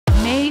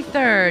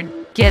3rd.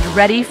 Get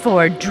ready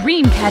for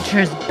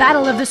DreamCatchers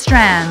Battle of the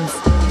Strands.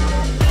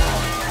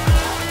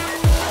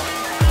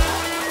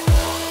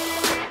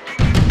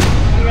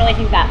 You really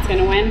think that's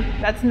gonna win?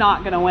 That's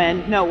not gonna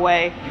win. No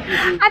way.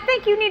 I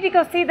think you need to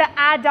go see the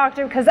eye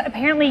doctor because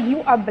apparently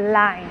you are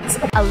blind.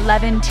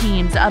 11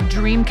 teams of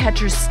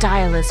DreamCatchers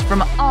stylists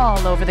from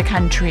all over the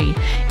country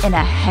in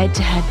a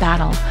head-to-head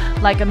battle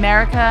like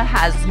America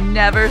has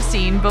never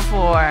seen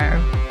before.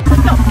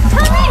 No,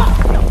 tell me!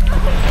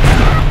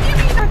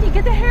 Dorothy,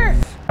 get the hair.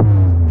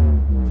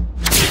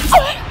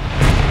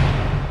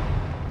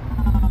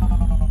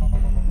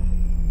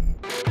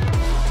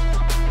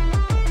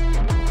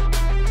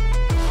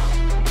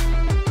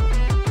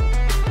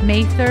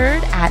 May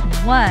 3rd at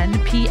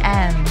 1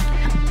 p.m.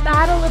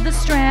 Battle of the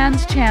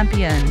Strands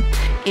champion.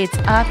 It's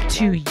up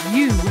to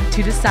you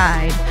to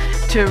decide.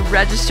 To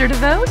register to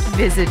vote,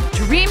 visit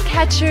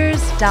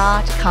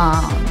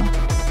DreamCatchers.com.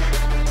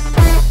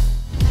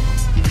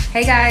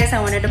 Hey guys,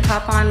 I wanted to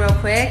pop on real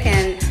quick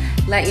and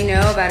let you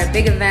know about a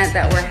big event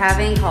that we're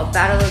having called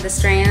Battle of the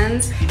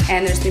Strands,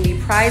 and there's going to be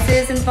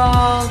prizes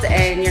involved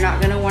and you're not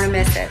going to want to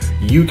miss it.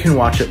 You can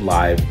watch it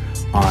live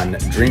on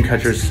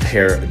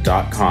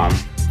DreamCatchersHair.com,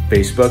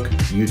 Facebook,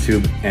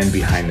 YouTube, and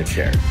Behind the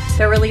Chair.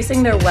 They're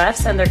releasing their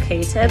Wefts and their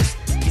K-tips,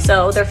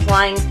 so they're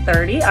flying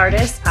 30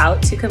 artists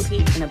out to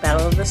compete in a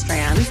Battle of the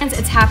Strands.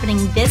 It's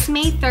happening this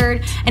May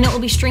 3rd, and it will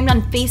be streamed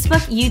on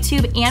Facebook,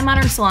 YouTube, and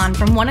Modern Salon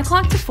from 1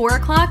 o'clock to 4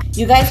 o'clock.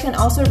 You guys can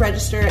also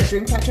register at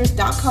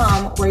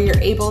DreamCatchers.com, where you're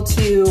able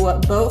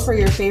to vote for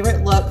your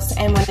favorite looks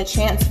and win a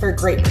chance for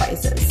great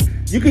prizes.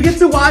 You can get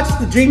to watch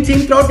the Dream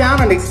Team throw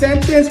down on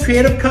extensions,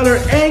 creative color,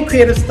 and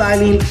creative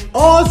styling,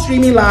 all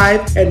streaming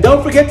live. And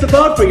don't forget to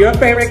vote for your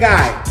favorite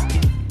guy.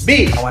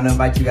 B. I want to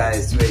invite you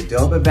guys to a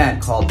dope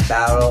event called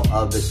Battle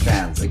of the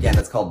Strands. Again,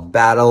 it's called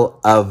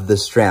Battle of the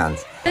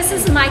Strands. This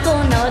is Michael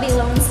and Melody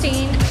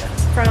Lowenstein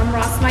from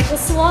Ross Michael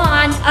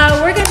Salon.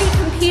 We're going to be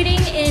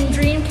competing in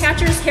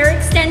DreamCatchers Hair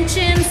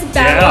Extensions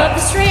Battle of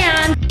the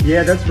Strand.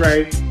 Yeah, that's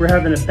right. We're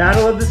having a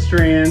Battle of the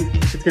Strands.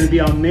 It's going to be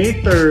on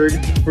May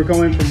 3rd. We're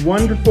going from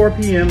 1 to 4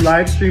 p.m.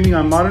 live streaming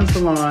on Modern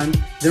Salon.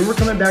 Then we're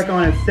coming back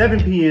on at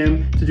 7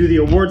 p.m. to do the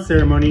award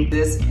ceremony.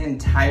 This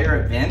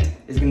entire event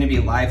is going to be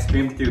live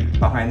streamed through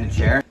Behind the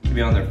Chair. To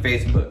be on their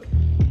Facebook,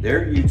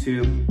 their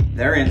YouTube,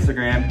 their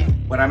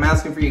Instagram. What I'm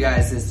asking for you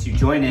guys is to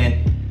join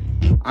in.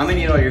 I'm going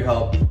to need all your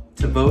help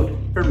to vote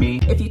for me.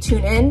 If you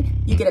tune in,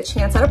 you get a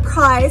chance at a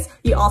prize.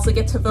 You also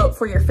get to vote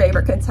for your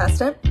favorite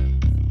contestant.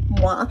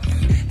 Moi.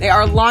 They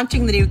are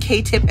launching the new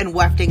K-tip and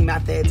wefting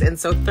methods, and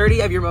so 30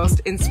 of your most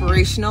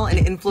inspirational and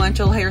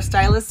influential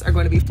hairstylists are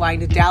going to be flying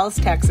to Dallas,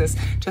 Texas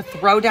to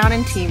throw down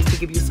in teams to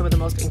give you some of the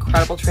most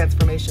incredible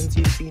transformations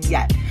you've seen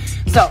yet.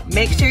 So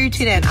make sure you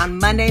tune in on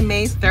Monday,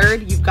 May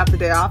 3rd. You've got the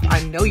day off,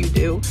 I know you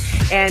do.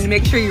 And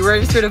make sure you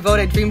register to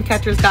vote at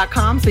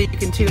DreamCatchers.com so you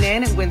can tune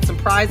in and win some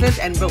prizes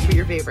and vote for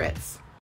your favorites.